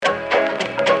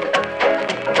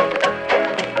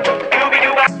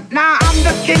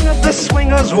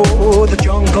to the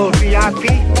jungle VIP.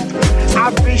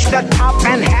 I've reached the top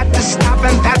and had to stop,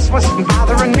 and that's what's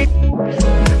bothering me.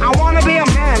 I want to be a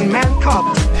man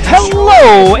cub.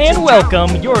 Hello and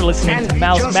welcome. You're listening to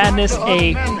Mouse Madness,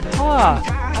 a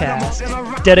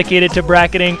podcast dedicated to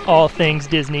bracketing all things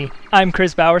Disney. I'm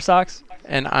Chris Bowersox.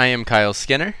 And I am Kyle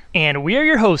Skinner. And we are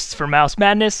your hosts for Mouse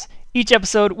Madness. Each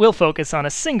episode will focus on a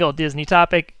single Disney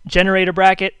topic, generate a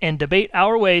bracket, and debate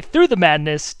our way through the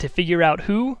madness to figure out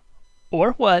who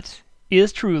or what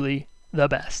is truly the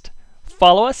best.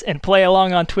 Follow us and play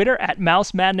along on Twitter at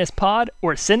Mouse Madness Pod,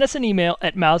 or send us an email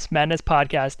at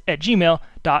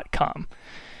mousemadnesspodcast@gmail.com.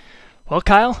 Well,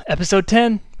 Kyle, episode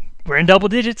 10, we're in double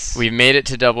digits. We've made it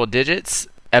to double digits.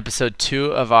 Episode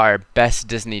 2 of our Best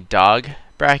Disney Dog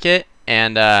bracket.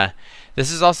 And this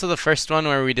is also the first one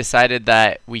where we decided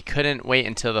that we couldn't wait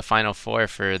until the final four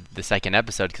for the second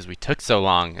episode because we took so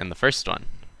long in the first one.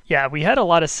 Yeah, we had a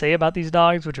lot to say about these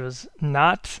dogs, which was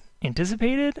not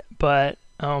anticipated, but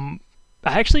I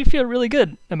actually feel really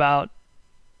good about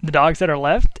the dogs that are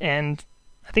left, and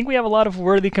I think we have a lot of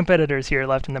worthy competitors here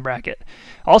left in the bracket.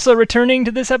 Also returning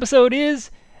to this episode is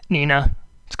Nina.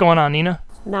 What's going on, Nina?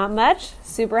 Not much.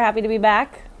 Super happy to be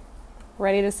back.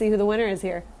 Ready to see who the winner is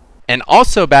here. And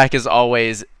also back as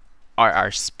always are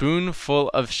our spoonful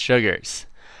of sugars.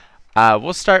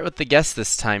 We'll start with the guest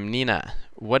this time. Nina,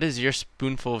 what is your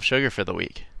spoonful of sugar for the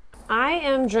week? I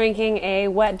am drinking a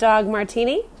wet dog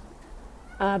martini,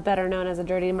 better known as a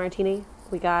dirty martini.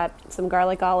 We got some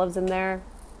garlic olives in there,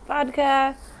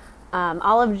 vodka,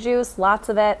 olive juice, lots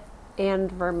of it, and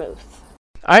vermouth.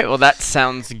 All right, well, that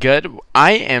sounds good.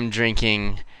 I am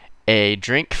drinking a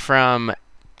drink from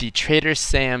the Trader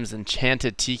Sam's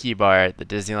Enchanted Tiki Bar at the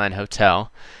Disneyland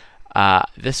Hotel.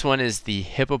 This one is the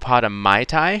Hippopotam Mai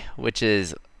Tai, which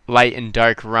is light and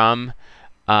dark rum,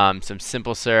 some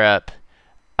simple syrup,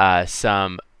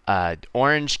 some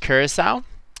orange curacao,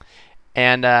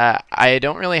 and I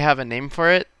don't really have a name for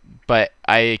it, but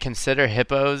I consider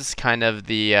hippos kind of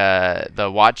the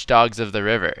watchdogs of the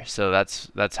river. So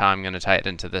that's how I'm going to tie it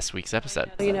into this week's episode.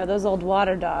 You know, those old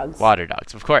water dogs. Water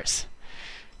dogs, of course.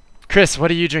 Chris,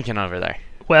 what are you drinking over there?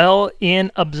 Well,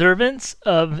 in observance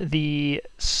of the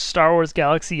Star Wars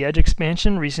Galaxy Edge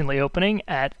expansion recently opening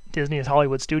at Disney's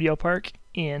Hollywood Studio Park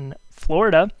in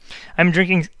Florida, I'm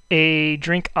drinking a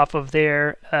drink off of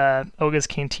their Oga's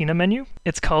Cantina menu.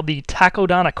 It's called the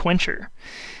Takodana Quencher.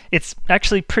 It's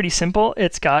actually pretty simple.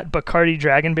 It's got Bacardi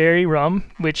Dragonberry rum,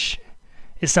 which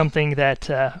is something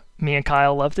that me and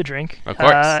Kyle love to drink. Of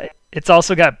course. It's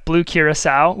also got Blue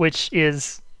Curacao, which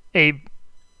is a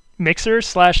mixer /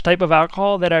 type of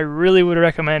alcohol that I really would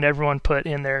recommend everyone put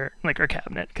in their liquor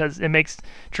cabinet because it makes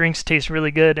drinks taste really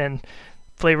good and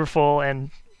flavorful and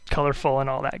colorful and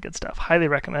all that good stuff. Highly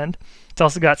recommend. It's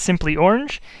also got Simply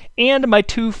Orange and my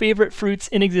two favorite fruits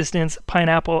in existence,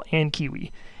 pineapple and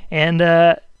kiwi. And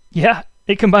yeah,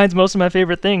 it combines most of my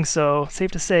favorite things, so safe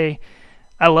to say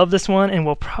I love this one and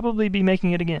we'll probably be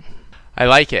making it again. I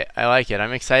like it.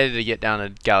 I'm excited to get down to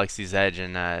Galaxy's Edge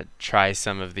and try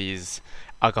some of these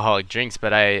alcoholic drinks,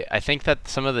 but I think that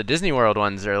some of the Disney World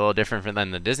ones are a little different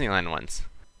than the Disneyland ones.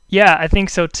 Yeah, I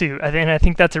think so too. I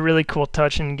think that's a really cool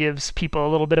touch and gives people a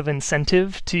little bit of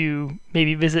incentive to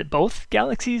maybe visit both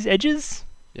Galaxy's Edges.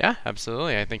 Yeah,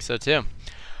 absolutely. I think so too.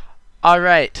 All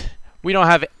right. We don't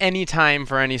have any time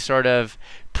for any sort of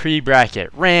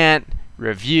pre-bracket rant,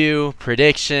 review,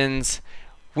 predictions.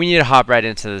 We need to hop right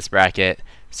into this bracket.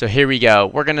 So here we go.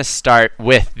 We're going to start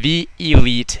with the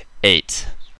Elite 8.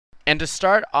 And to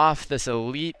start off this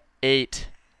Elite 8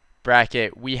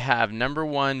 bracket, we have number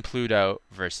 1 Pluto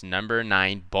versus number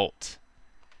 9 Bolt.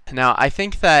 Now, I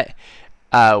think that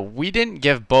we didn't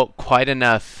give Bolt quite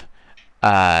enough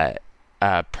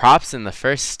props in the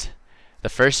first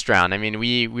round. I mean,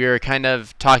 we were kind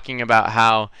of talking about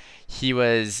how he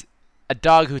was a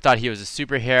dog who thought he was a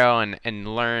superhero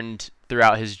and learned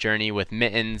throughout his journey with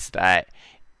Mittens that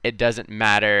it doesn't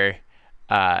matter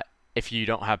if you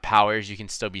don't have powers, you can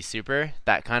still be super,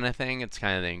 that kind of thing. It's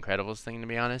kind of the Incredibles thing, to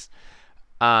be honest.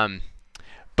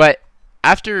 But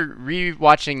after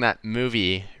rewatching that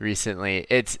movie recently,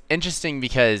 it's interesting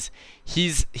because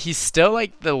he's still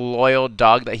like the loyal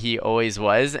dog that he always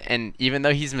was, and even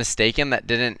though he's mistaken, that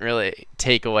didn't really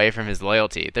take away from his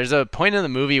loyalty. There's a point in the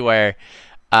movie where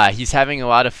he's having a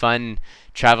lot of fun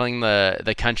traveling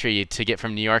the country to get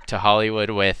from New York to Hollywood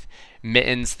with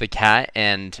Mittens the cat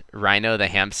and Rhino the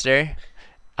hamster,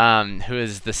 who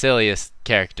is the silliest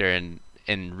character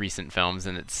in recent films,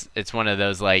 and it's one of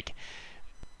those like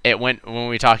it went when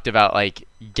we talked about like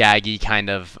gaggy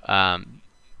kind of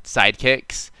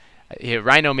sidekicks.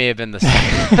 Rhino may have been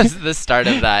the start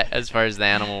of that as far as the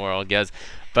animal world goes,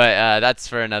 but that's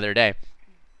for another day.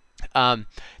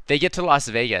 They get to Las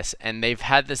Vegas, and they've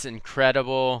had this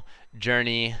incredible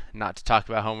journey, not to talk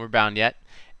about Homeward Bound yet,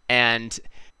 and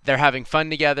they're having fun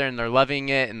together, and they're loving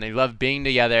it, and they love being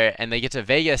together, and they get to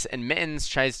Vegas, and Mittens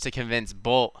tries to convince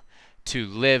Bolt to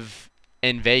live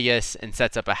in Vegas and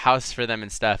sets up a house for them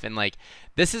and stuff, and like,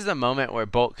 this is a moment where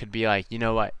Bolt could be like, you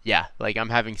know what, yeah, like, I'm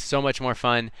having so much more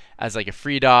fun as like a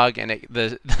free dog, and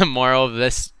the moral of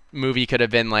this movie could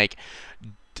have been like,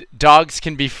 dogs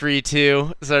can be free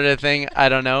too, sort of thing. I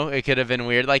don't know. It could have been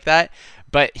weird like that.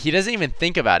 But he doesn't even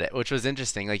think about it, which was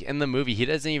interesting. Like in the movie, he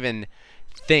doesn't even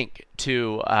think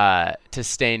to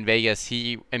stay in Vegas.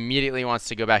 He immediately wants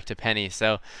to go back to Penny.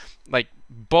 So, like,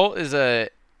 Bolt is a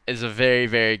very,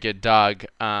 very good dog.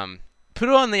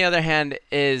 Poodle, on the other hand,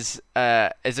 is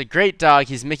a great dog.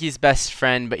 He's Mickey's best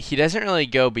friend, but he doesn't really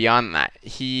go beyond that.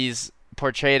 He's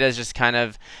portrayed as just kind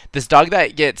of this dog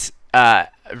that gets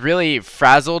really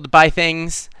frazzled by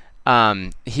things.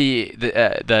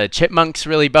 The chipmunks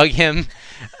really bug him.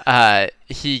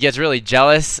 He gets really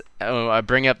jealous. I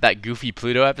bring up that Goofy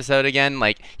Pluto episode again.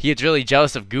 Like, he gets really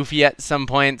jealous of Goofy at some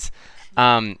points.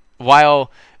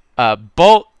 While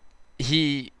Bolt,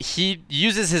 he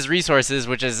uses his resources,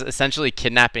 which is essentially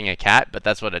kidnapping a cat, but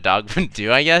that's what a dog would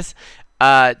do, I guess,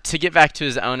 to get back to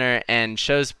his owner, and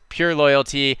shows pure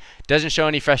loyalty, doesn't show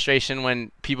any frustration when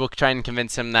people try and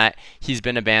convince him that he's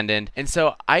been abandoned. And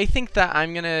so I think that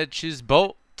I'm going to choose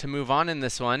Bolt to move on in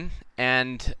this one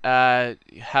and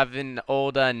have an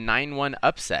old 9-1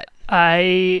 upset.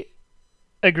 I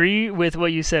agree with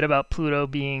what you said about Pluto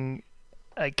being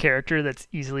a character that's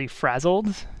easily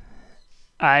frazzled.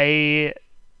 I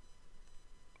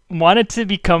wanted to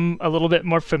become a little bit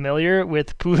more familiar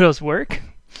with Pluto's work.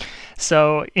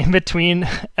 So in between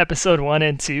episode 1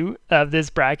 and 2 of this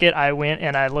bracket, I went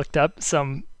and I looked up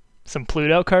some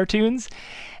Pluto cartoons,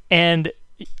 and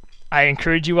I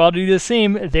encourage you all to do the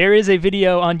same. There is a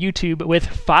video on YouTube with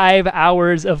 5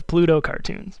 hours of Pluto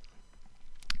cartoons.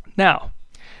 Now,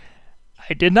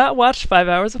 I did not watch 5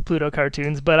 hours of Pluto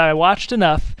cartoons, but I watched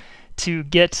enough to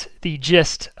get the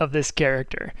gist of this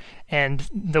character and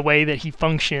the way that he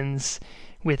functions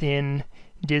within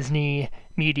Disney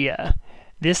media.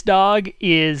 This dog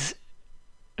is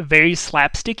very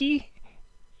slapsticky.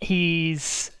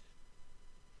 He's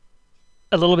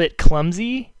a little bit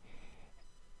clumsy,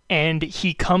 and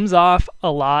he comes off a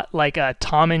lot like a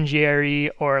Tom and Jerry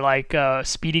or like a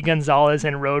Speedy Gonzales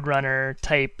and Roadrunner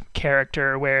type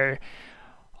character, where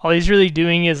all he's really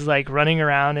doing is like running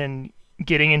around and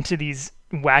getting into these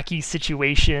wacky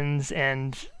situations.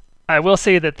 And I will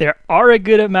say that there are a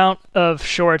good amount of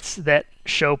shorts that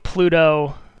show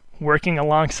Pluto working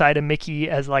alongside a Mickey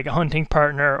as like a hunting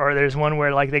partner, or there's one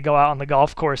where like they go out on the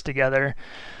golf course together.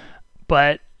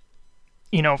 But,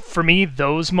 you know, for me,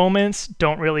 those moments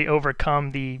don't really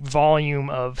overcome the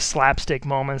volume of slapstick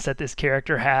moments that this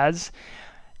character has.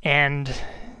 And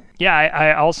yeah,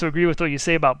 I also agree with what you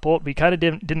say about Bolt. We kind of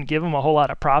didn't give him a whole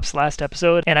lot of props last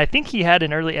episode, and I think he had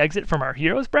an early exit from our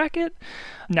Heroes bracket.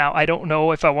 Now, I don't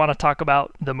know if I want to talk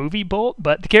about the movie Bolt,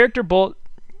 but the character Bolt,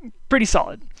 pretty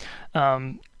solid.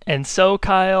 And so,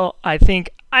 Kyle, I think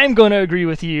I'm going to agree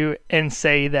with you and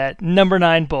say that number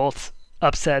 9 Bolt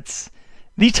upsets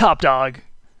the top dog,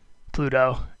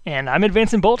 Pluto, and I'm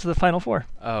advancing Bolt to the Final Four.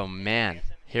 Oh, man.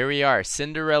 Here we are.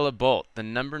 Cinderella Bolt, the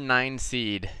number 9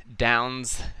 seed,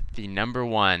 downs the number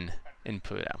 1 in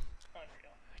Pluto.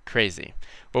 Crazy.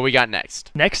 What we got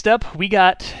next? Next up, we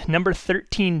got number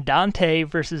 13 Dante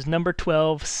versus number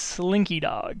 12 Slinky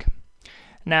Dog.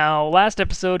 Now, last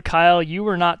episode, Kyle, you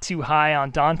were not too high on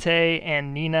Dante,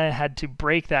 and Nina had to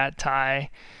break that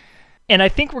tie. And I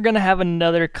think we're going to have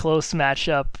another close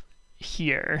matchup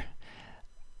here.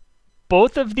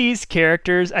 Both of these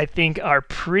characters, I think, are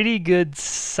pretty good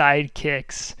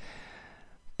sidekicks.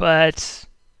 But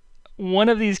one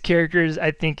of these characters,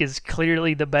 I think, is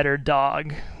clearly the better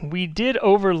dog. We did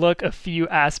overlook a few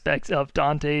aspects of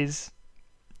Dante's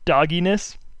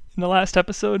dogginess in the last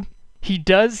episode. He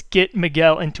does get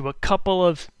Miguel into a couple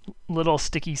of little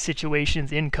sticky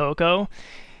situations in Coco.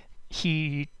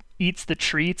 He eats the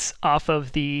treats off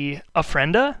of the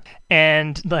ofrenda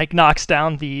and like knocks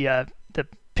down the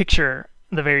picture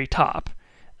at the very top.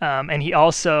 And he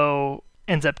also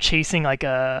ends up chasing like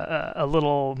a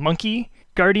little monkey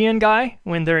guardian guy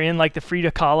when they're in like the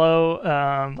Frida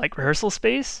Kahlo like rehearsal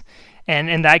space.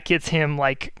 And that gets him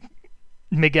like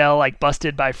Miguel like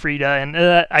busted by Frida, and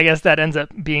I guess that ends up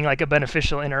being like a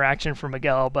beneficial interaction for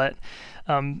Miguel, but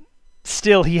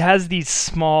still he has these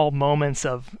small moments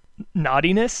of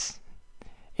naughtiness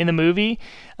in the movie,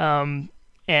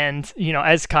 and you know,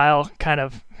 as Kyle kind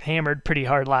of hammered pretty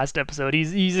hard last episode.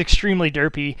 He's extremely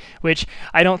derpy, which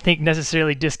I don't think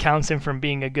necessarily discounts him from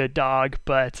being a good dog,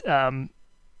 but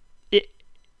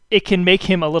it can make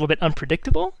him a little bit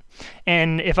unpredictable.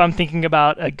 And if I'm thinking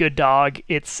about a good dog,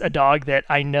 it's a dog that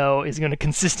I know is going to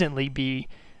consistently be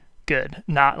good.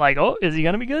 Not like, oh, is he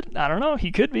going to be good? I don't know.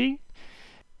 He could be.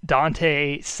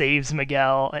 Dante saves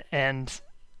Miguel and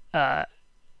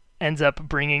ends up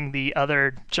bringing the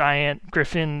other giant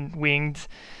griffin-winged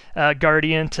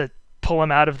guardian to pull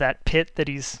him out of that pit that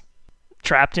he's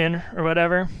trapped in or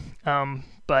whatever.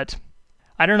 But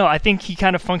I don't know. I think he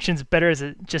kind of functions better as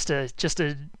just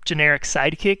a generic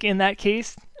sidekick in that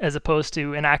case, as opposed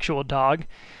to an actual dog.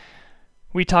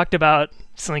 We talked about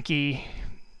Slinky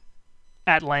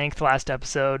at length last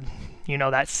episode. You know,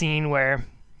 that scene where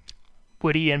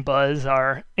Woody and Buzz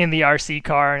are in the RC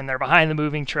car and they're behind the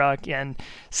moving truck, and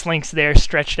Slink's there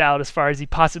stretched out as far as he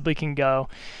possibly can go,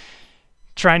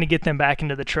 trying to get them back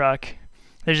into the truck.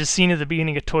 There's a scene at the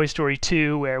beginning of Toy Story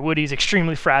 2 where Woody's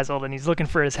extremely frazzled and he's looking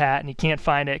for his hat and he can't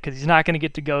find it because he's not going to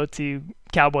get to go to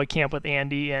cowboy camp with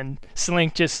Andy, and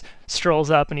Slink just strolls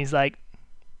up and he's like,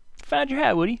 "Found your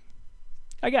hat, Woody.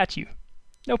 I got you.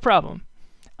 No problem.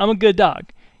 I'm a good dog.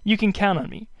 You can count on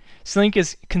me." Slink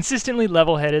is consistently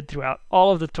level-headed throughout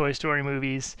all of the Toy Story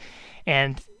movies,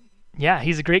 and yeah,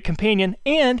 he's a great companion,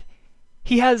 and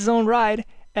he has his own ride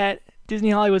at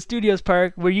Disney Hollywood Studios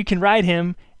Park where you can ride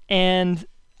him, and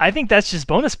I think that's just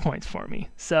bonus points for me.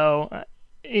 So,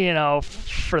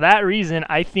 for that reason,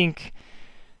 I think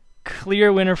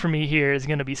clear winner for me here is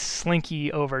going to be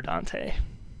Slinky over Dante.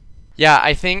 Yeah,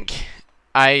 I think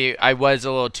I was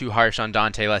a little too harsh on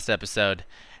Dante last episode.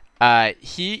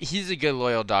 He's a good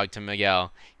loyal dog to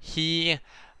Miguel. He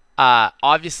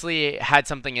obviously had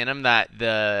something in him that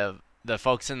the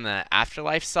folks in the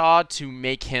afterlife saw to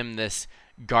make him this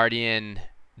guardian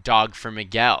dog for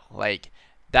Miguel. Like,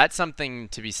 that's something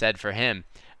to be said for him.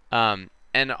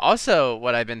 And also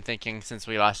what I've been thinking since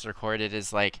we last recorded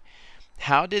is, like,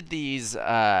 how did these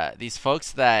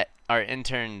folks that our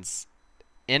interns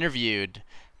interviewed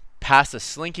pass a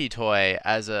Slinky toy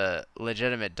as a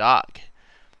legitimate dog?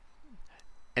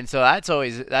 And so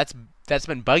that's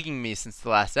been bugging me since the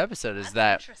last episode, is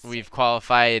that we've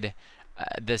qualified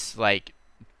this like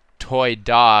toy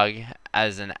dog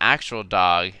as an actual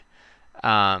dog,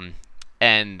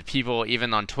 and people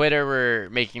even on Twitter were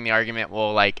making the argument,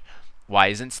 well, like, why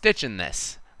isn't Stitch in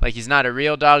this? Like, he's not a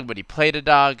real dog, but he played a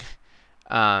dog.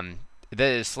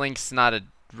 The Slink's not a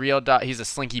real dog; he's a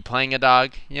Slinky playing a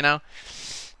dog, you know.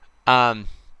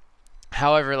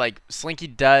 However, like, Slinky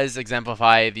does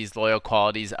exemplify these loyal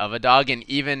qualities of a dog, and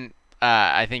even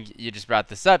I think you just brought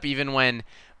this up. Even when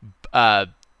the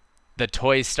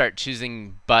toys start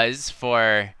choosing Buzz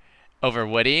over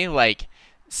Woody, like,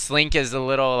 Slink is a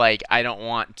little like, I don't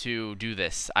want to do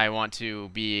this. I want to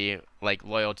be like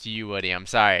loyal to you, Woody. I'm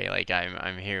sorry. Like,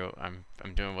 I'm here.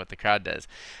 I'm doing what the crowd does.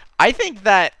 I think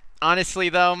that honestly,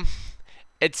 though,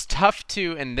 it's tough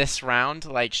to in this round.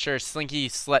 Like, sure, Slinky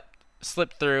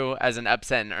slipped through as an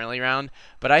upset in early round,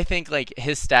 but I think like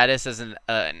his status as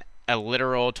a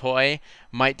literal toy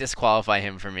might disqualify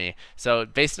him for me. So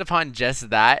based upon just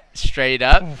that, straight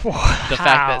up, the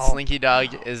fact that Slinky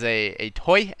Dog is a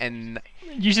toy, and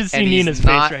you should see Nina's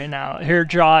face right now. Her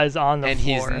jaw is on the floor. And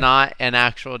he's not an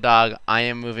actual dog. I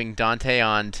am moving Dante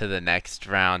on to the next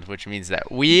round, which means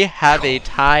that we have a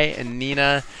tie, and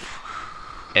Nina,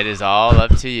 it is all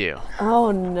up to you.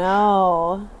 Oh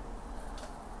no.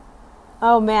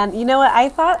 Oh man, you know what? I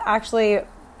thought actually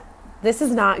this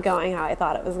is not going how I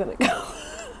thought it was going to go.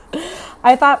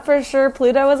 I thought for sure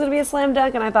Pluto was going to be a slam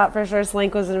dunk, and I thought for sure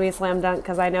Slink was going to be a slam dunk,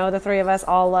 because I know the three of us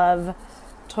all love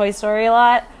Toy Story a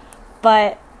lot.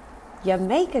 But you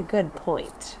make a good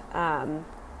point.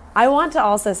 I want to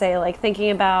also say, like,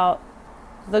 thinking about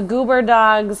the goober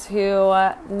dogs who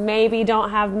maybe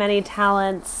don't have many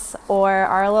talents or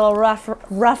are a little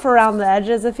rough around the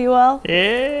edges, if you will.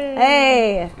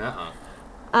 Hey.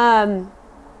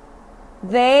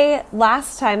 They,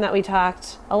 last time that we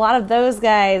talked, a lot of those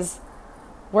guys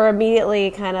were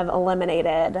immediately kind of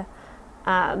eliminated.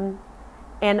 And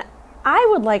I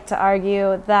would like to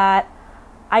argue that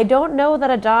I don't know that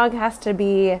a dog has to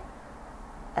be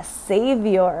a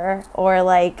savior or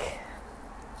like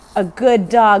a good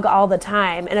dog all the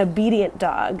time, an obedient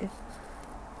dog.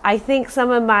 I think some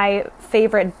of my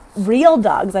favorite real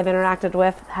dogs I've interacted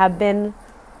with have been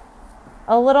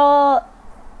a little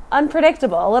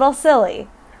unpredictable, a little silly.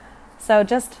 So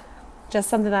just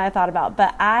something that I thought about.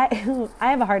 But I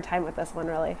have a hard time with this one,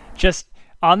 really. Just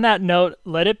on that note,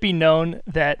 let it be known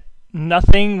that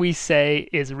nothing we say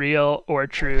is real or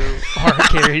true or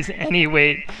carries any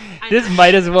weight This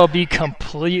might as well be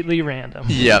completely random.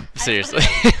 Yep, seriously.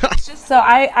 So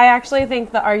I actually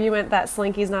think the argument that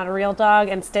Slinky's not a real dog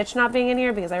and Stitch not being in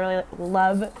here, because I really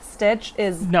love Stitch,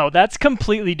 is... No, that's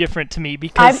completely different to me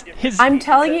because I'm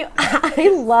telling you, I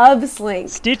love Slink.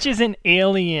 Stitch is an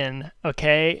alien,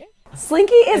 okay?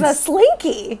 Slinky is a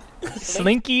Slinky.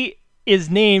 Slinky is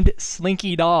named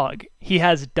Slinky Dog. He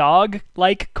has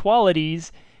dog-like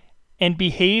qualities and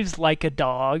behaves like a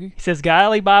dog. He says,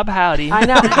 "Golly Bob Howdy." I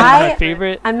know. My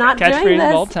favorite I'm not doing catchphrase this.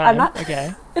 of all time. I'm not,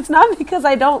 Okay. It's not because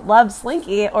I don't love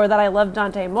Slinky or that I love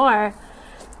Dante more.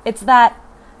 It's that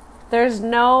there's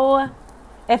no...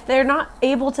 If they're not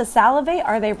able to salivate,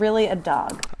 are they really a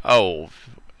dog? Oh,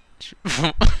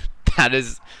 that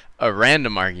is a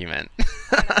random argument.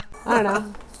 I don't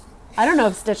know. I don't know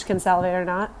if Stitch can salivate or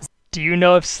not. Do you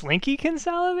know if Slinky can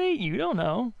salivate? You don't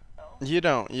know. You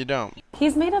don't.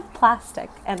 He's made of plastic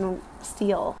and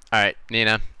steel. All right,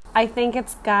 Nina. I think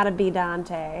it's gotta be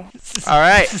Dante. All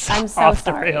right. This is I'm so off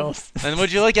the sorry. rails. And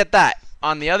would you look at that?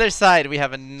 On the other side, we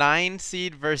have a 9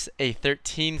 seed versus a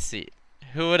 13 seed.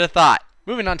 Who would have thought?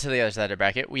 Moving on to the other side of the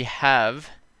bracket, we have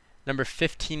number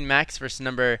 15 Max versus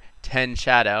number 10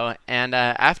 Shadow. And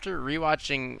after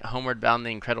rewatching Homeward Bound: The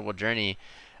Incredible Journey,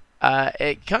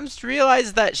 it comes to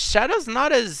realize that Shadow's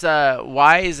not as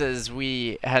wise as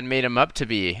we had made him up to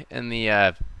be in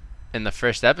the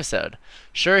first episode.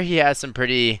 Sure, he has some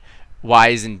pretty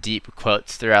wise and deep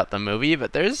quotes throughout the movie,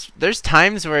 but there's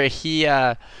times where he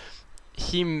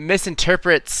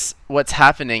misinterprets what's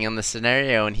happening in the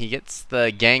scenario, and he gets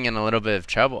the gang in a little bit of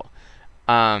trouble.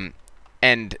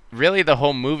 And really, the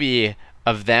whole movie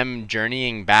of them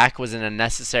journeying back was an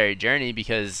unnecessary journey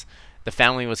because the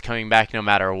family was coming back no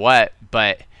matter what,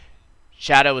 but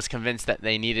Shadow was convinced that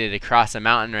they needed to cross a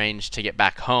mountain range to get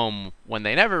back home when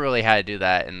they never really had to do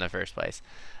that in the first place.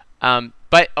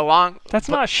 That's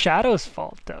not Shadow's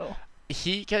fault, though.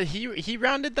 He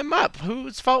rounded them up.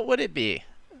 Whose fault would it be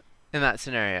in that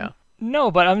scenario?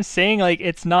 No, but I'm saying, like,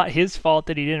 it's not his fault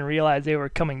that he didn't realize they were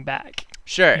coming back.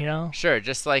 Sure, You know? sure.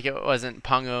 Just like it wasn't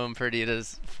Pongo and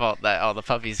Perdita's fault that all the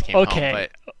puppies came home.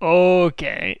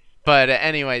 Okay. But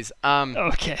anyways,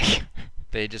 Okay.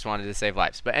 they just wanted to save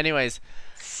lives. But anyways,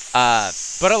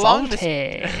 but along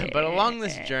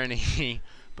this journey, he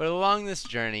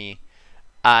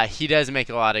does make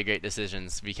a lot of great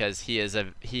decisions because he's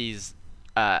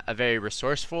a very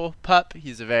resourceful pup.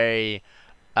 He's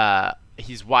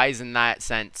wise in that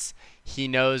sense. He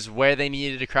knows where they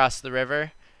needed to cross the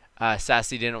river.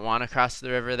 Sassy didn't want to cross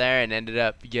the river there and ended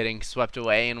up getting swept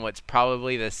away in what's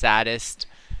probably the saddest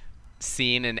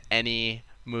scene in any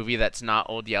movie that's not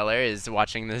Old Yeller, is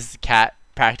watching this cat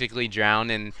practically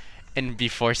drown and be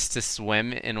forced to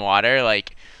swim in water.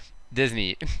 Like,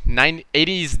 Disney,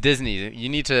 80s Disney, you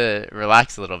need to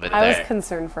relax a little bit there. I was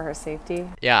concerned for her safety.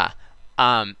 Yeah.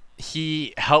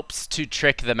 He helps to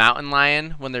trick the mountain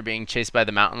lion when they're being chased by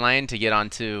the mountain lion to get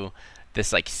onto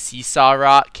this like seesaw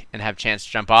rock and have Chance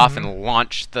jump off and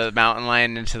launch the mountain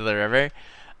lion into the river.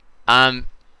 And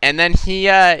then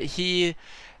he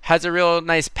has a real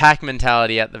nice pack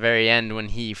mentality at the very end when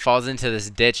he falls into this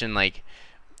ditch and like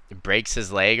breaks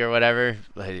his leg or whatever,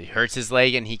 like, hurts his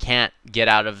leg, and he can't get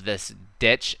out of this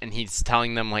ditch, and he's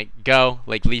telling them like, go,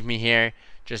 like, leave me here,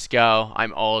 just go,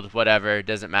 I'm old, whatever,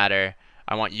 doesn't matter,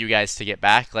 I want you guys to get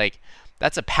back. Like,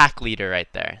 that's a pack leader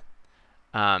right there.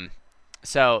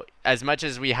 So as much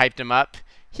as we hyped him up,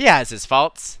 he has his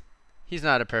faults. He's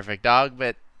not a perfect dog,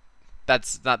 but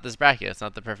that's not this bracket. It's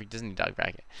not the perfect Disney dog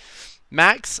bracket.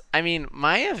 Max,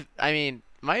 my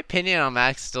opinion on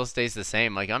Max still stays the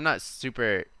same. Like, I'm not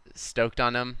super stoked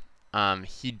on him.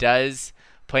 He does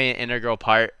play an integral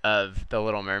part of The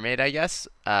Little Mermaid, I guess,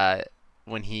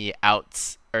 when he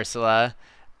outs Ursula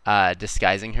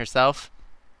disguising herself.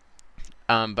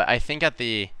 But I think at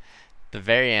the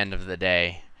very end of the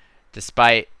day,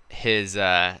 despite his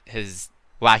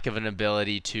lack of an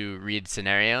ability to read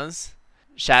scenarios,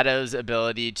 Shadow's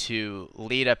ability to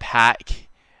lead a pack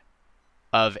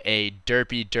of a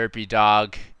derpy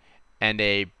dog and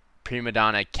a prima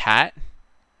donna cat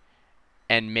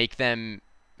and make them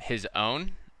his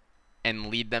own and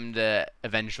lead them to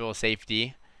eventual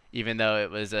safety, even though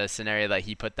it was a scenario that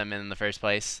he put them in the first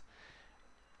place.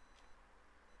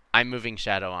 I'm moving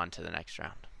Shadow on to the next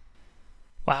round.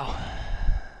 Wow.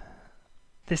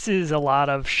 This is a lot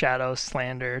of Shadow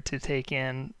slander to take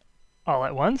in all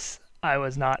at once. I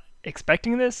was not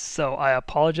expecting this, so I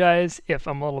apologize if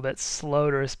I'm a little bit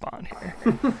slow to respond here.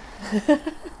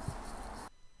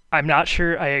 I'm not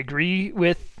sure I agree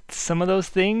with some of those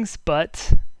things,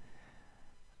 but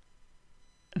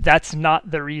that's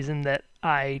not the reason that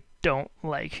I don't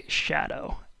like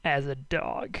Shadow as a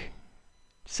dog.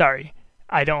 sorry,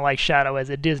 I don't like Shadow as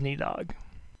a Disney dog.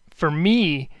 For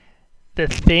me, the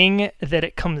thing that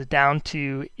it comes down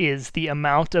to is the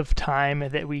amount of time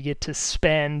that we get to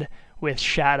spend with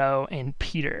Shadow and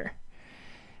Peter.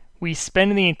 We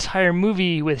spend the entire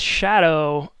movie with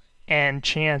Shadow and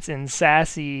Chance and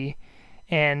Sassy,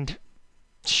 and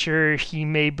sure, he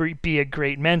may be a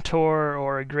great mentor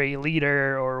or a great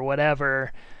leader or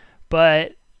whatever,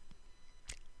 but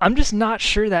I'm just not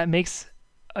sure that makes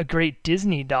a great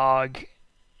Disney dog.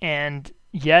 And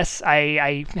yes,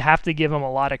 I have to give him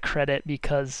a lot of credit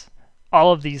because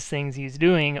all of these things he's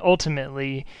doing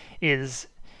ultimately is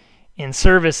in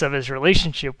service of his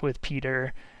relationship with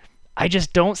Peter. I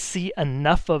just don't see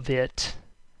enough of it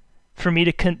for me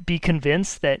to be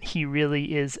convinced that he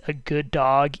really is a good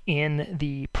dog in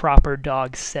the proper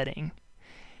dog setting.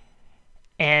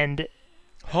 And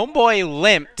Homeboy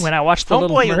limped. when I watched The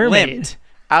Little Mermaid, limped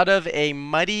out of a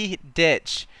muddy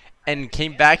ditch and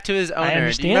came back to his owner. I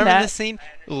understand Do you remember that. the scene?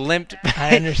 Limped.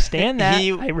 I understand that.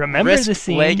 He I remember risked the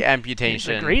scene. leg It's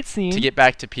amputation a great scene. to get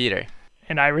back to Peter.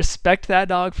 And I respect that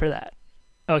dog for that.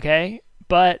 Okay?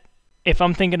 But if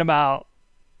I'm thinking about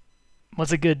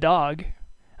what's a good dog,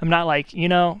 I'm not like,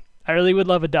 I really would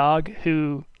love a dog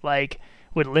who,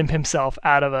 would limp himself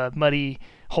out of a muddy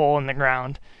hole in the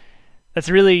ground. That's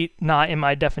really not in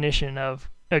my definition of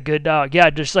a good dog. Yeah,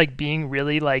 just, being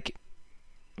really,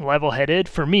 level-headed.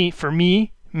 For me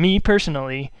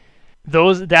personally,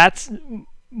 that's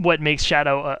what makes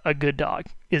Shadow a good dog,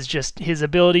 is just his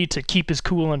ability to keep his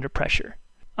cool under pressure.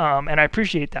 And I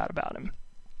appreciate that about him.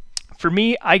 For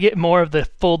me, I get more of the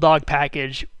full dog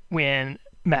package when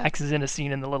Max is in a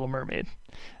scene in The Little Mermaid.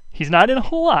 He's not in a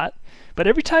whole lot, but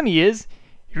every time he is,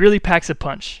 he really packs a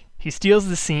punch. He steals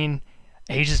the scene,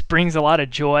 and he just brings a lot of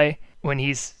joy when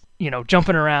he's,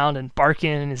 jumping around and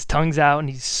barking and his tongue's out, and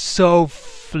he's so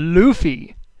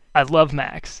floofy. I love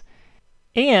Max.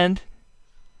 And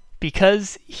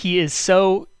because he is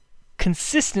so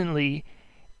consistently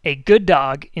a good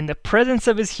dog in the presence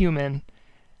of his human,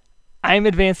 I'm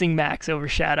advancing Max over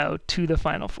Shadow to the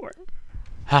Final Four.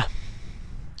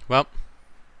 Well,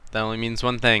 that only means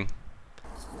one thing.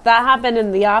 That happened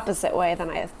in the opposite way than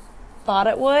I thought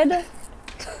it would.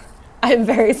 I'm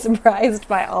very surprised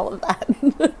by all of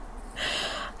that.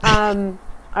 All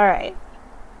right.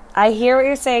 I hear what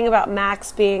you're saying about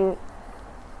Max being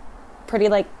pretty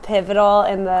pivotal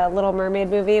in the Little Mermaid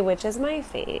movie, which is my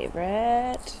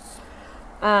favorite.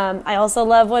 I also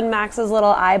love when Max's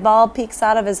little eyeball peeks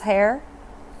out of his hair.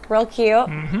 Real cute.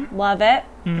 Mm-hmm. Love it.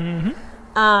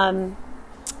 Mm-hmm.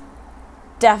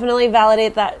 Definitely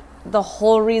validate that the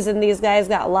whole reason these guys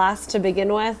got lost to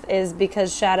begin with is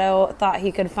because Shadow thought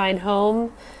he could find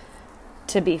home.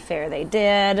 To be fair, they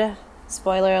did.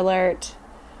 Spoiler alert.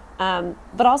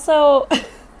 But also,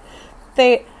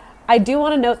 I do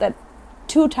want to note that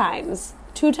two times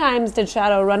did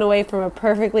Shadow run away from a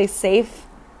perfectly safe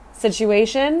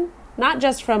situation. Not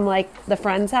just from, the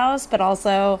friend's house, but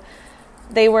also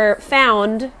they were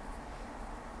found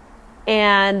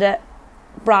and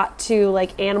brought to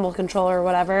animal control or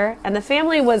whatever, and the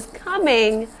family was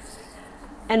coming,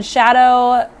 and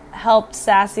Shadow helped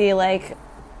Sassy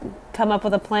come up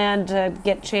with a plan to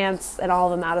get Chance and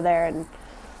all of them out of there, and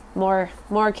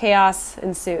more chaos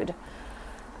ensued.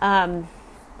 That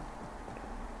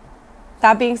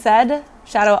being said,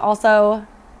 Shadow also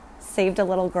saved a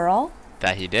little girl.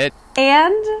 That he did.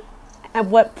 And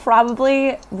what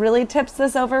probably really tips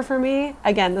this over for me,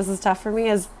 again, this is tough for me,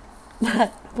 is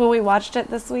that when we watched it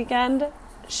this weekend,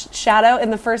 Shadow, in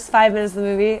the first 5 minutes of the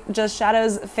movie, just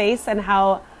Shadow's face and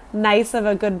how nice of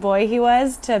a good boy he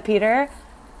was to Peter,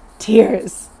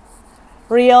 tears.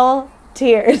 Real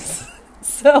tears.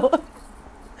 So,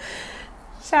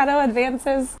 Shadow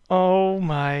advances. Oh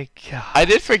my god. I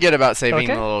did forget about saving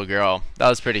Okay. the little girl. That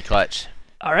was pretty clutch.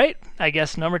 All right, I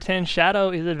guess number 10, Shadow,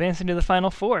 is advancing to the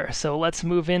Final Four. So let's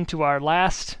move into our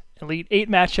last Elite 8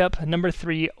 matchup. Number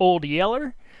 3, Old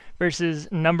Yeller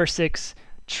versus number 6,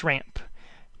 Tramp.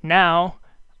 Now,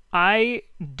 I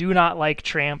do not like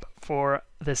Tramp for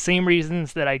the same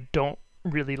reasons that I don't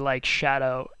really like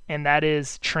Shadow, and that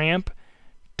is Tramp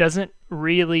doesn't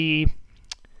really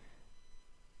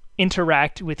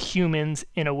interact with humans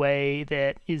in a way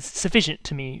that is sufficient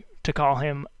to me to call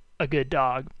him a good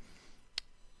dog.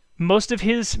 Most of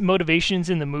his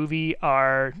motivations in the movie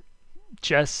are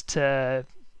just to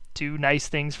do nice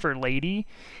things for Lady,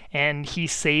 and he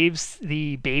saves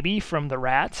the baby from the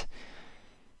rat.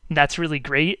 That's really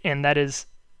great, and that is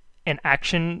an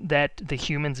action that the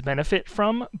humans benefit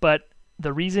from, but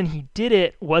the reason he did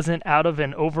it wasn't out of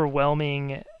an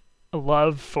overwhelming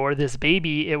love for this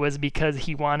baby. It was because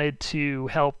he wanted to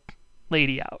help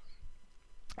Lady out.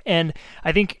 And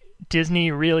I think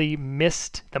Disney really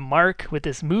missed the mark with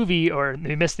this movie, or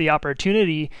they missed the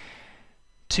opportunity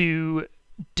to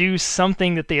do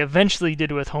something that they eventually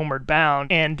did with Homeward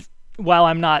Bound. And while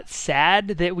I'm not sad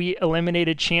that we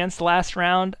eliminated Chance last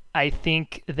round, I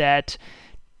think that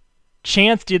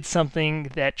Chance did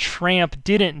something that Tramp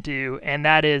didn't do, and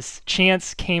that is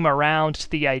Chance came around to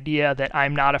the idea that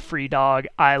I'm not a free dog.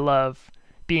 I love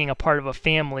being a part of a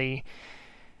family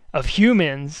of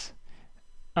humans.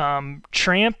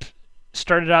 Tramp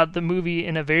started out the movie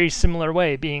in a very similar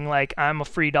way, being like, I'm a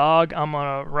free dog, I'm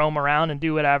gonna roam around and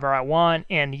do whatever I want.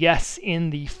 And yes, in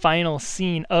the final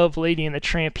scene of Lady and the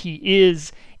Tramp, he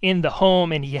is in the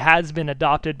home and he has been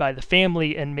adopted by the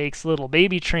family and makes little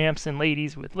baby tramps and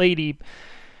ladies with Lady.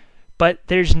 But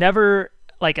there's never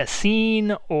like a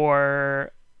scene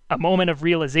or a moment of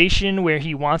realization where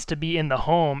he wants to be in the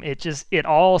home. It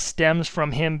all stems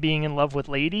from him being in love with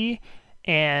Lady,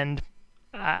 and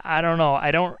I don't know.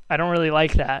 I don't really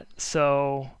like that.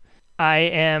 So I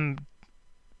am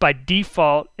by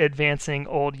default advancing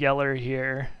Old Yeller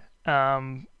here,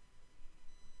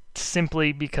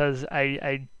 simply because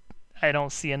I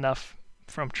don't see enough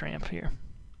from Tramp here.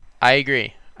 I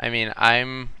agree. I mean,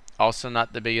 I'm also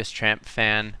not the biggest Tramp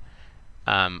fan.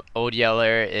 Old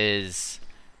Yeller is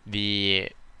the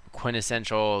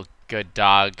quintessential good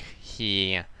dog.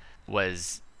 He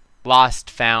was lost,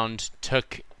 found,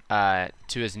 took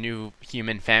to his new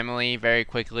human family very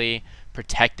quickly,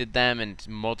 protected them in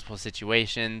multiple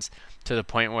situations to the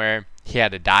point where he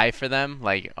had to die for them.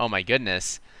 Like, oh my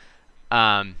goodness.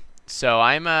 So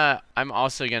I'm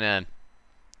also gonna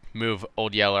move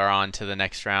Old Yeller on to the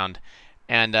next round,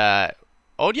 and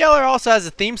Old Yeller also has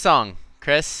a theme song,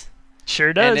 Chris.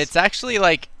 Sure does. And it's actually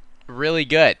like really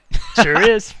good. Sure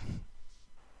is.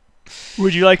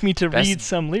 Would you like me to read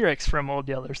some lyrics from Old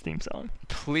Yeller's theme song?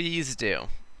 Please do.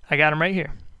 I got them right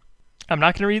here. I'm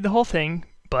not going to read the whole thing,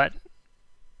 but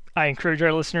I encourage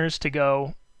our listeners to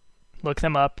go look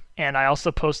them up. And I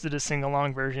also posted a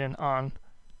sing-along version on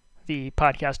the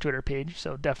podcast Twitter page,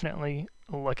 so definitely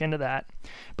look into that.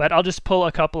 But I'll just pull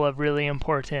a couple of really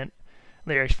important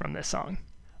lyrics from this song.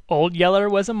 Old Yeller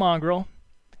was a mongrel,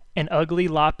 an ugly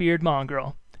lop-eared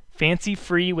mongrel, fancy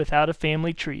free without a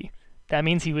family tree. That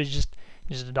means he was just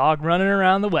a dog running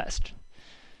around the West.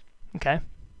 Okay?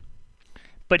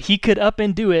 But he could up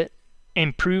and do it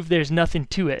and prove there's nothing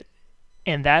to it.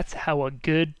 And that's how a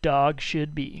good dog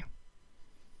should be.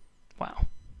 Wow.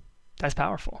 That's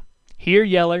powerful. Here,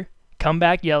 Yeller. Come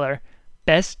back, Yeller.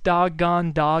 Best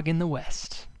doggone dog in the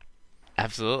West.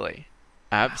 Absolutely.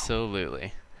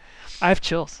 Absolutely. Wow. I have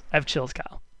chills,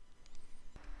 Kyle.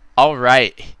 All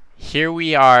right. Here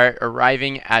we are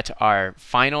arriving at our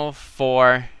final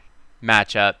four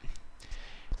matchup.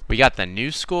 We got the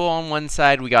new school on one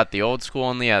side, we got the old school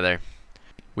on the other.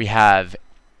 We have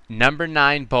number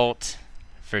 9 Bolt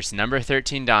versus number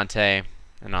 13 Dante,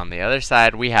 and on the other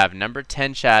side we have number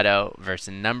 10 Shadow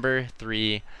versus number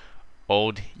 3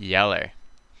 Old Yeller.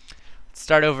 Let's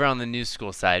start over on the new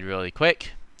school side really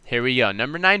quick. Here we go.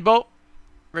 Number 9 Bolt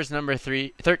versus number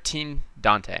 13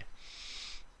 Dante.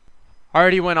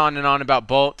 Already went on and on about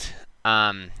Bolt.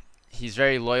 He's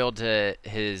very loyal to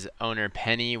his owner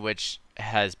Penny, which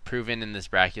has proven in this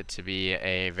bracket to be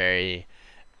a very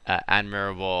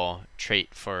admirable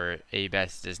trait for a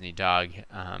best Disney dog.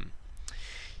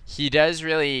 He does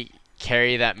really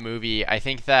carry that movie. I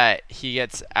think that he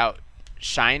gets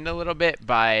outshined a little bit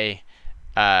by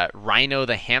Rhino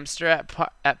the hamster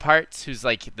at parts, who's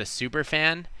like the super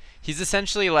fan. He's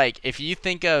essentially like, if you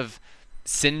think of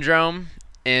Syndrome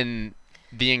in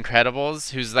The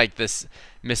Incredibles, who's like this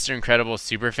Mr. Incredible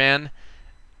super fan,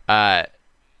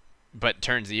 but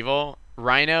turns evil.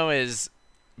 Rhino is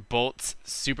Bolt's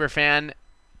super fan,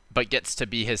 but gets to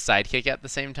be his sidekick at the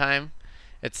same time.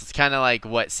 It's kind of like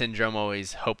what Syndrome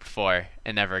always hoped for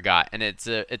and never got, and it's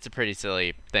a pretty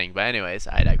silly thing. But anyways,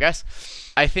 I digress.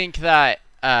 I think that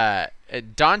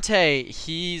Dante,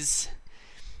 he's,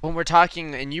 when we're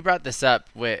talking, and you brought this up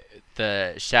with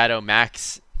the Shadow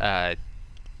Max matchup,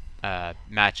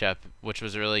 which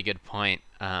was a really good point,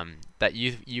 that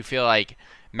you feel like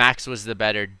Max was the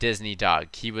better Disney dog.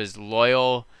 He was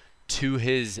loyal to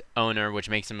his owner, which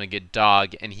makes him a good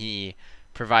dog, and he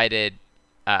provided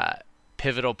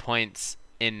pivotal points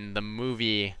in the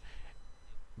movie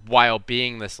while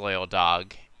being this loyal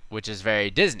dog, which is very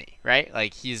Disney, right?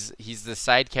 Like he's the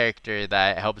side character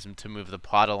that helps him to move the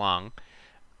plot along.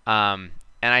 And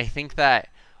I think that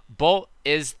Bolt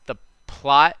is the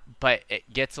plot, but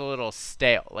it gets a little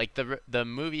stale. Like the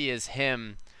movie is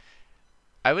him.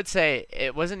 I would say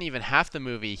it wasn't even half the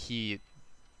movie he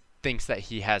thinks that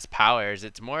he has powers.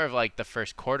 It's more of like the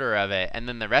first quarter of it, and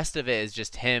then the rest of it is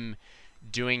just him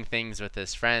doing things with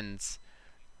his friends,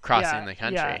 crossing the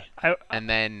country, and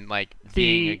then like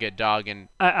being a good dog. And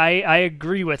I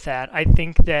agree with that. I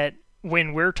think that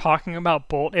when we're talking about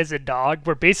Bolt as a dog,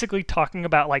 we're basically talking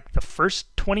about like the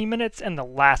first 20 minutes and the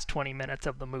last 20 minutes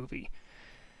of the movie,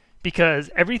 because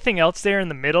everything else there in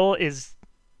the middle is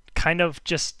kind of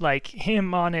just like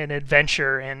him on an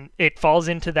adventure, and it falls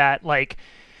into that like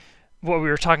what we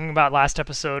were talking about last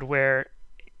episode where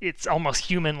it's almost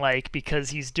human-like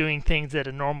because he's doing things that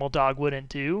a normal dog wouldn't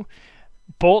do.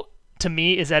 Bolt, to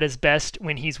me, is at his best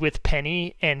when he's with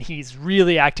Penny and he's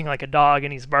really acting like a dog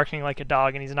and he's barking like a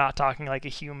dog and he's not talking like a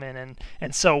human.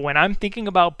 And so when I'm thinking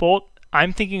about Bolt,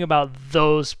 I'm thinking about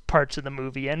those parts of the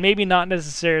movie, and maybe not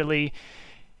necessarily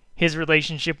his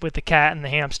relationship with the cat and the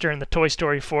hamster and the Toy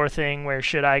Story 4 thing where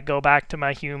should I go back to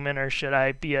my human or should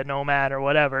I be a nomad or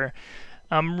whatever.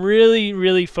 I'm really,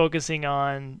 really focusing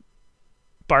on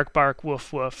bark, bark,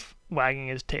 woof, woof, wagging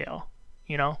his tail,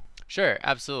 you know? Sure,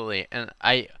 absolutely. And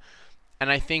I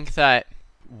think that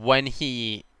when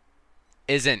he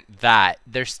isn't that,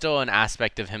 there's still an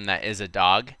aspect of him that is a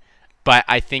dog. But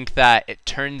I think that it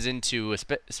turns into,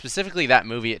 specifically that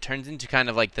movie, it turns into kind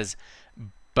of like this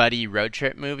buddy road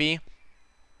trip movie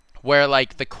where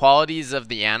like the qualities of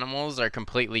the animals are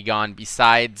completely gone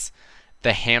besides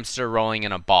the hamster rolling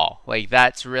in a ball. Like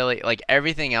that's really, like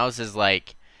everything else is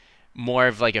like more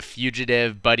of like a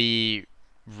fugitive buddy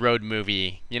road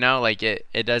movie, you know? Like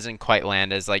it doesn't quite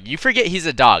land as like, you forget he's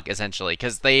a dog essentially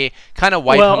because they kind of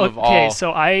wipe him of all. Okay,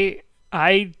 so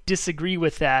I disagree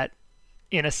with that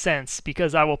in a sense,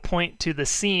 because I will point to the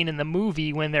scene in the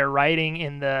movie when they're riding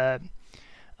in the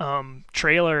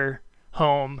trailer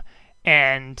home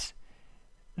and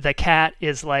the cat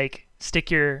is like, stick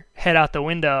your head out the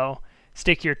window,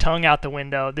 stick your tongue out the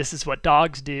window, this is what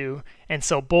dogs do. And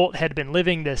so Bolt had been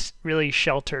living this really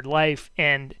sheltered life,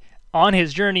 and on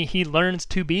his journey he learns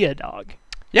to be a dog.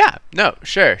 Yeah, no,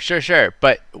 sure.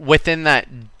 But within that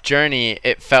journey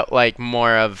it felt like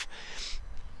more of,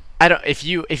 if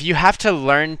you have to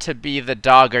learn to be the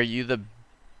dog, are you the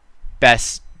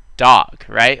best dog,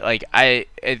 right? Like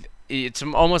it's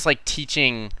almost like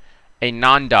teaching a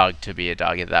non-dog to be a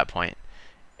dog at that point,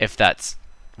 if that's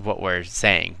what we're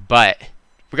saying. But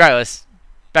regardless,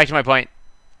 back to my point,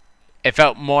 it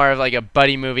felt more of like a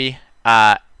buddy movie.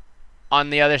 On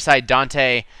the other side,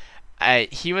 Dante,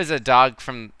 he was a dog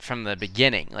from the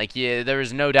beginning. Like there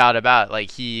was no doubt about it.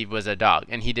 Like he was a dog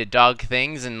and he did dog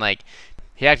things, and like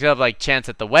he acted up like Chance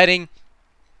at the wedding.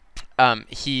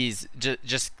 He's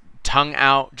just tongue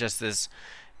out, just this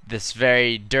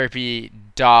very derpy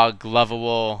dog,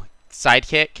 lovable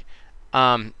sidekick,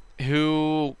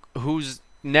 who's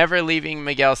never leaving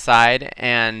Miguel's side,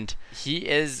 and he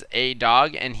is a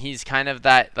dog, and he's kind of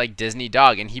that like Disney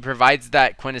dog, and he provides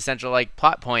that quintessential like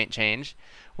plot point change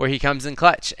where he comes in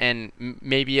clutch, and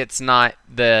maybe it's not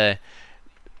the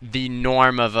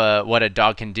norm of what a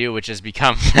dog can do, which has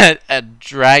become a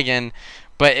dragon,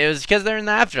 but it was because they're in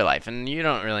the afterlife, and you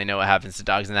don't really know what happens to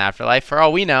dogs in the afterlife. For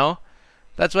all we know,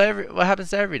 that's what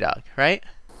happens to every dog, right?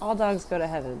 All dogs go to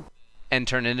heaven and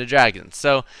turn into dragons.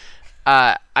 So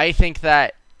I think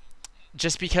that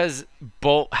just because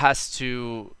Bolt has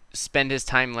to spend his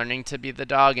time learning to be the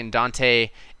dog and Dante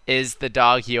is the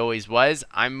dog he always was,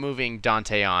 I'm moving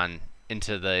Dante on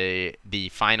into the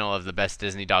final of the best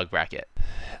Disney dog bracket.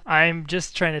 I'm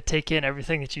just trying to take in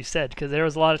everything that you said because there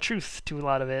was a lot of truth to a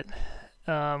lot of it.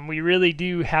 We really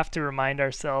do have to remind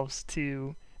ourselves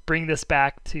to bring this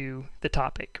back to the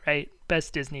topic, right?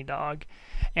 Best Disney dog.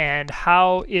 And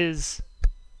how is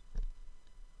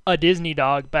a Disney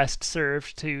dog best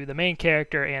served to the main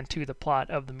character and to the plot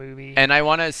of the movie? And I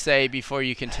want to say before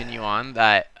you continue on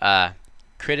that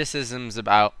criticisms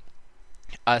about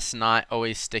us not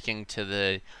always sticking to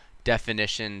the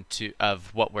definition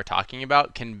of what we're talking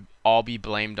about can all be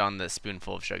blamed on the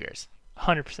spoonful of sugars.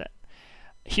 100%.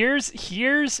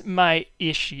 Here's my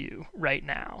issue right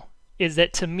now, is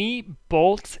that to me,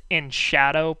 Bolt and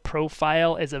Shadow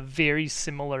profile as a very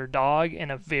similar dog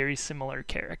and a very similar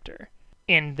character,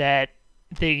 in that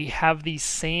they have these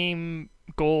same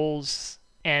goals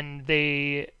and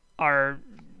they are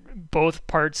both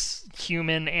parts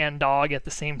human and dog at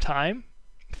the same time,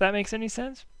 if that makes any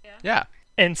sense. Yeah.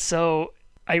 And so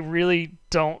I really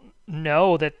don't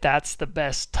know that that's the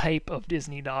best type of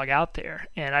Disney dog out there.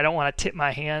 And I don't want to tip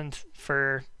my hand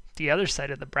for the other side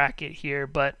of the bracket here,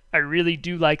 but I really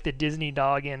do like the Disney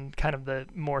dog in kind of the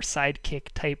more sidekick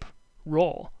type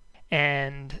role.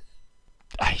 And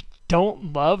I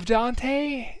don't love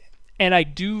Dante, and I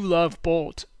do love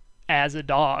Bolt as a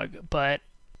dog, but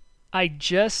I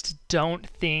just don't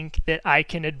think that I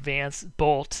can advance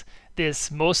Bolt,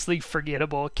 this mostly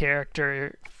forgettable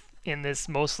character in this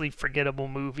mostly forgettable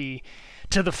movie,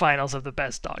 to the finals of the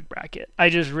best dog bracket. I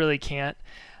just really can't.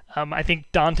 I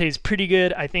think Dante's pretty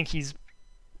good. I think he's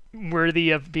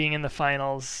worthy of being in the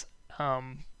finals.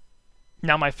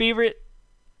 Not my favorite,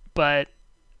 but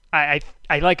I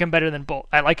like him better than Bolt.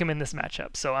 I like him in this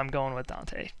matchup, so I'm going with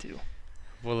Dante too.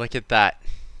 Well, look at that.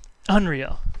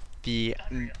 Unreal. The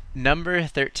number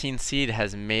 13 seed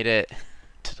has made it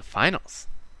to the finals.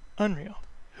 Unreal.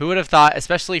 Who would have thought,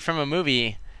 especially from a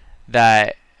movie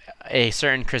that a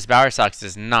certain Chris Bowersox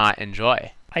does not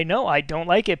enjoy? I know, I don't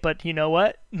like it, but you know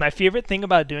what? My favorite thing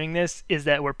about doing this is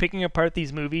that we're picking apart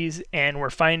these movies and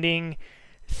we're finding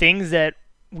things that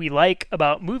we like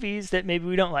about movies that maybe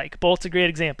we don't like. Bolt's a great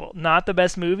example. Not the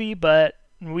best movie, but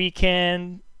we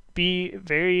can be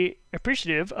very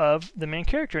appreciative of the main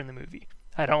character in the movie.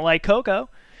 I don't like Coco,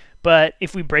 but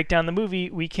if we break down the movie,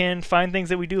 we can find things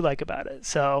that we do like about it.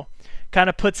 So kind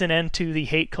of puts an end to the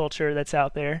hate culture that's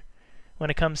out there when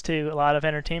it comes to a lot of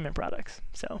entertainment products.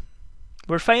 So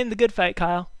we're fighting the good fight,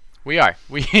 Kyle. We are.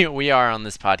 We are on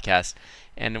this podcast,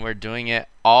 and we're doing it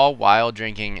all while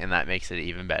drinking, and that makes it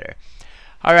even better.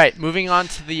 All right, moving on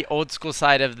to the old school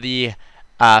side of the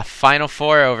Final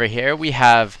Four over here. We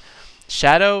have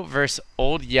Shadow versus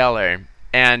Old Yeller,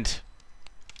 and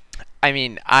I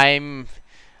mean, I'm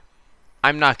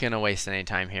not going to waste any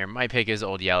time here. My pick is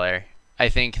Old Yeller. I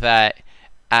think that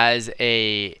as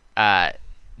a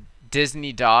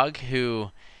Disney dog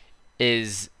who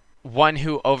is one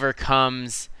who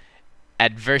overcomes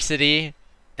adversity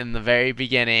in the very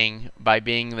beginning by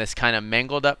being this kind of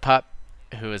mangled up pup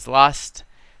who is lost,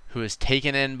 who is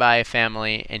taken in by a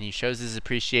family, and he shows his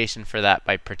appreciation for that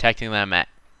by protecting them at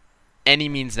any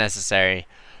means necessary,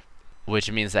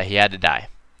 which means that he had to die.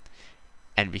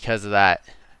 And because of that,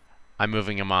 I'm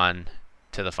moving him on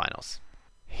to the finals.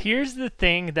 Here's the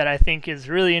thing that I think is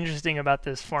really interesting about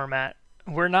this format.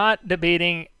 We're not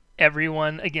debating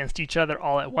everyone against each other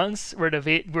all at once. We're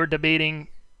debating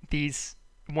these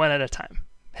one at a time,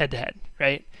 head to head,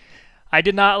 right? I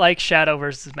did not like Shadow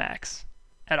versus Max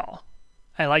at all.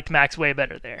 I liked Max way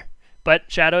better there. But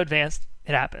Shadow advanced.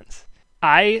 It happens.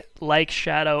 I like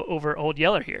Shadow over Old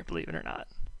Yeller here, believe it or not.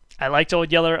 I liked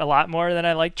Old Yeller a lot more than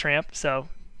I liked Tramp, so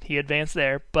he advanced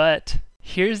there. But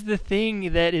here's the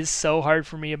thing that is so hard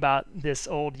for me about this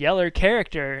Old Yeller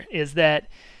character is that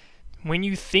when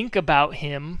you think about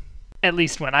him, at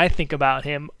least when I think about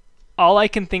him, all I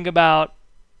can think about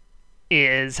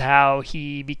is how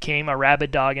he became a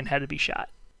rabid dog and had to be shot.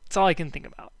 That's all I can think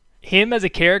about. Him as a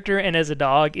character and as a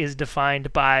dog is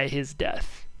defined by his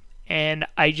death. And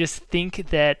I just think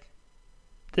that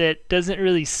doesn't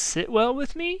really sit well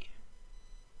with me.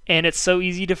 And it's so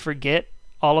easy to forget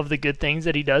all of the good things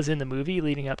that he does in the movie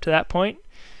leading up to that point,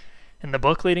 and the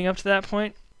book leading up to that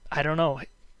point. I don't know.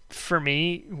 For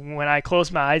me, when I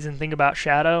close my eyes and think about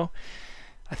Shadow,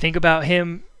 I think about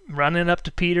him running up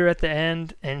to Peter at the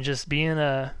end and just being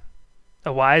a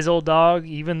wise old dog,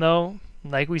 even though,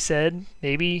 like we said,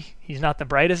 maybe he's not the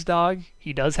brightest dog.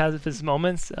 He does have his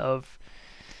moments of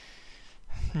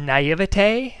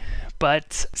naivete,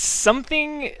 but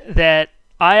something that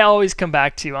I always come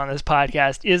back to on this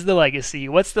podcast is the legacy.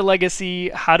 What's the legacy?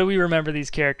 How do we remember these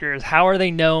characters? How are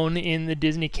they known in the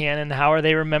Disney canon? How are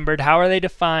they remembered? How are they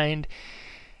defined?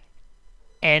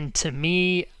 And to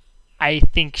me, I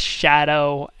think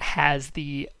Shadow has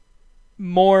the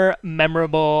more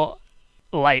memorable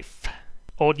life.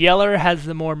 Old Yeller has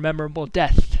the more memorable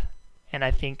death. And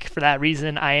I think for that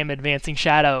reason, I am advancing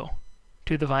Shadow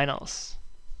to the finals.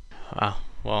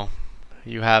 Well,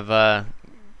 you have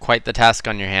quite the task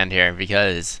on your hand here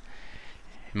because,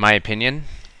 in my opinion,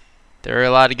 there are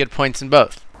a lot of good points in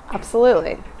both.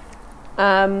 Absolutely.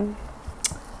 I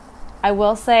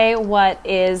will say what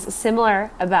is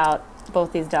similar about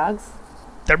both these dogs.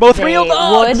 They're both real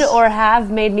dogs! Would or have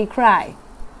made me cry.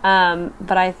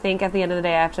 But I think at the end of the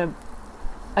day I have to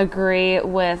agree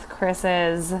with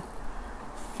Chris's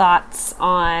thoughts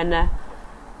on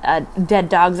dead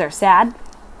dogs are sad.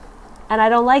 And I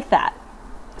don't like that.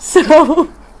 So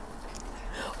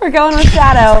we're going with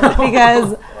Shadow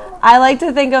because I like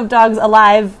to think of dogs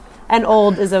alive and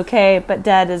old is okay, but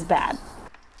dead is bad.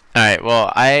 All right,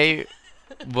 well, I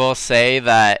will say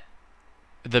that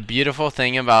the beautiful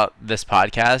thing about this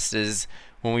podcast is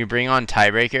when we bring on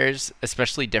tiebreakers,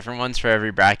 especially different ones for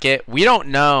every bracket, we don't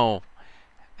know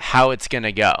how it's going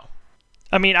to go.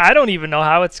 I mean, I don't even know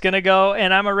how it's going to go,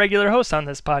 and I'm a regular host on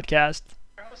this podcast.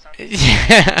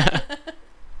 Yeah.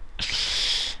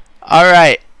 All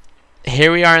right.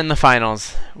 Here we are in the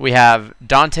finals. We have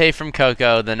Dante from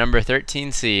Coco, the number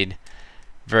 13 seed,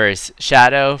 versus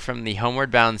Shadow from the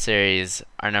Homeward Bound series,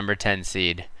 our number 10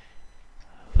 seed.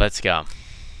 Let's go.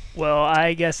 Well,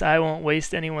 I guess I won't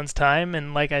waste anyone's time.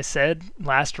 And like I said,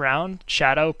 last round,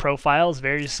 Shadow profile is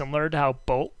very similar to how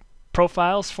Bolt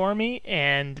profiles for me.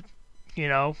 And, you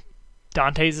know,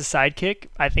 Dante's a sidekick.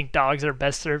 I think dogs are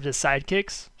best served as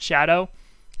sidekicks. Shadow,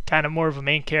 kind of more of a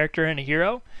main character and a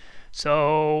hero.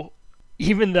 So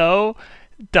even though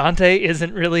Dante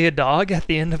isn't really a dog at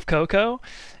the end of Coco,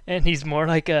 and he's more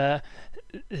like a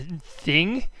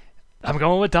thing, I'm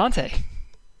going with Dante.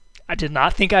 I did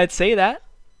not think I'd say that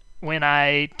when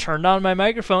I turned on my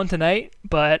microphone tonight,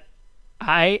 but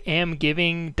I am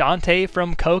giving Dante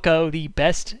from Coco the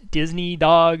best Disney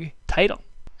dog title.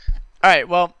 All right,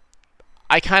 well,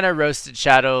 I kind of roasted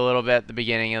Shadow a little bit at the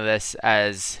beginning of this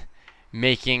as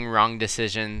making wrong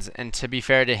decisions, and to be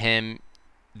fair to him,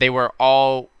 they were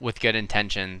all with good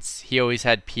intentions. He always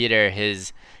had Peter,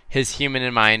 his human,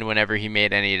 in mind whenever he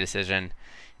made any decision.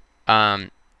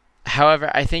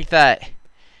 However, I think that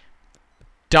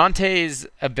Dante's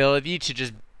ability to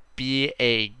just be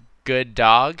a good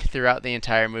dog throughout the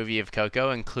entire movie of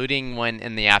Coco, including when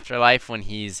in the afterlife when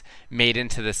he's made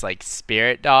into this like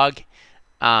spirit dog,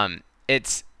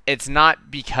 it's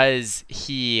not because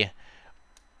he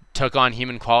took on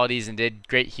human qualities and did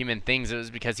great human things. It was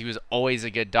because he was always a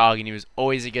good dog, and he was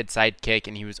always a good sidekick,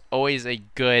 and he was always a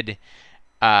good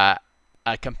a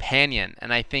companion.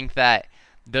 And I think that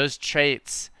those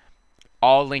traits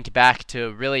all link back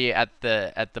to really at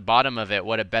the bottom of it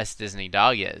what a best Disney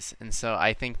dog is. And so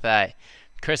I think that,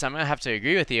 Chris, I'm going to have to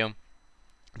agree with you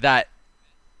that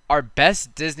our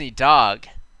best Disney dog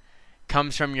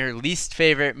comes from your least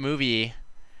favorite movie,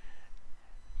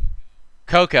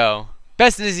 Coco.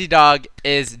 Best Disney dog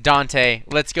is Dante.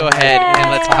 Let's go ahead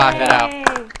and let's clap it out.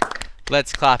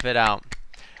 Let's clap it out.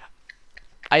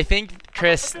 I think,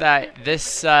 Chris, that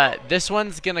this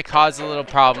one's going to cause a little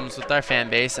problems with our fan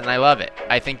base, and I love it.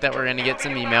 I think that we're going to get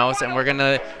some emails, and we're going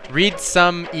to read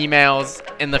some emails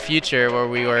in the future where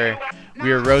we were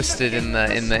roasted in the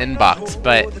inbox.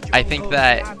 But I think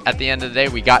that at the end of the day,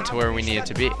 we got to where we needed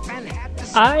to be.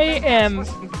 I am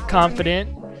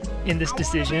confident in this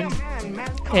decision,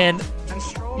 and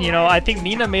you know, I think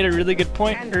Nina made a really good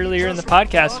point earlier in the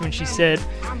podcast when she said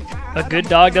a good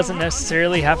dog doesn't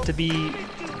necessarily have to be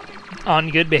on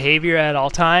good behavior at all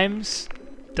times,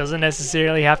 doesn't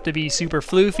necessarily have to be super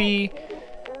floofy,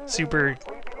 super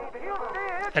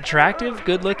attractive,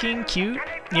 good looking, cute.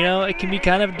 You know, it can be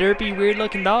kind of a derpy, weird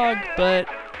looking dog, but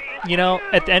you know,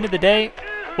 at the end of the day,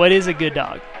 what is a good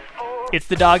dog? It's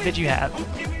the dog that you have,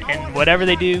 and whatever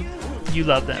they do, you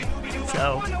love them.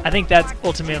 So I think that's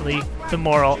ultimately the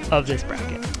moral of this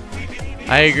bracket.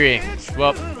 I agree.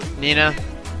 Well, Nina,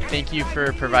 thank you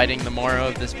for providing the moral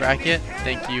of this bracket.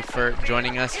 Thank you for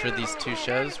joining us for these two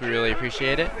shows. We really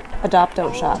appreciate it. Adopt,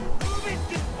 don't shop.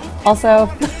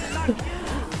 Also,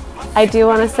 I do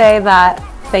want to say that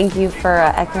thank you for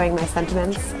echoing my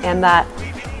sentiments, and that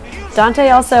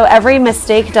Dante also, every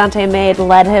mistake Dante made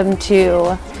led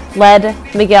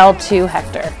Miguel to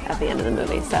Hector at the end of the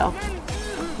movie, so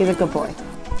he's a good boy.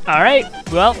 All right,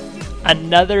 well,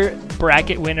 another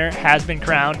bracket winner has been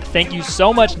crowned. Thank you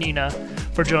so much, Nina,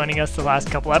 for joining us the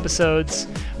last couple episodes.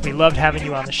 We loved having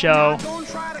you on the show.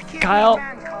 Kyle,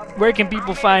 where can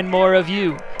people find more of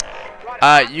you?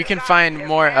 You can find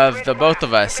more of the both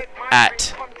of us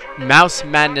at Mouse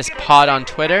Madness Pod on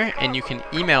Twitter, and you can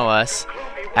email us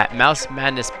at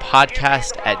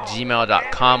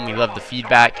mousemadnesspodcast@gmail.com. We love the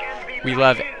feedback. We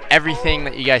love everything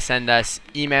that you guys send us.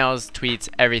 Emails, tweets,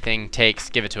 everything. Takes,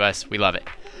 give it to us. We love it.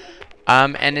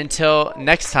 And until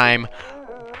next time,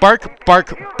 bark,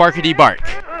 bark, barkity bark.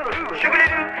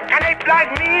 And they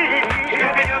like me,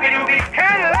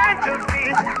 and like to be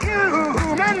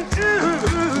human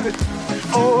too.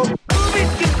 Oh.